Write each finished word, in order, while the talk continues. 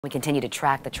We continue to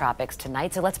track the tropics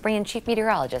tonight, so let's bring in Chief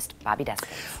Meteorologist Bobby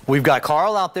Deskins. We've got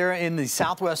Karl out there in the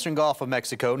southwestern Gulf of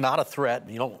Mexico. Not a threat.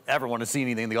 You don't ever want to see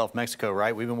anything in the Gulf of Mexico,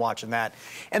 right? We've been watching that.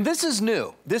 And this is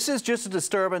new. This is just a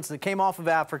disturbance that came off of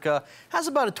Africa. Has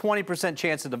about a 20%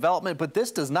 chance of development, but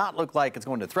this does not look like it's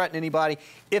going to threaten anybody.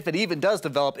 If it even does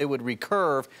develop, it would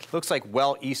recurve. Looks like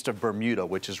well east of Bermuda,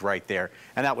 which is right there.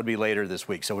 And that would be later this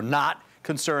week. So we're not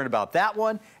concerned about that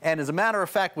one. And as a matter of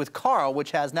fact, with Karl,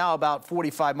 which has now about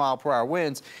 45-mile-per-hour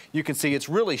winds, you can see it's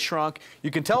really shrunk.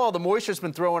 You can tell all the moisture's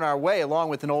been thrown our way along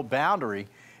with an old boundary.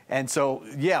 And so,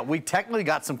 yeah, we technically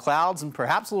got some clouds and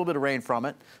perhaps a little bit of rain from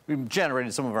it. We've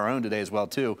generated some of our own today as well,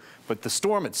 too. But the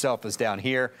storm itself is down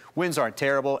here. Winds aren't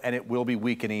terrible, and it will be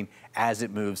weakening as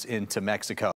it moves into Mexico.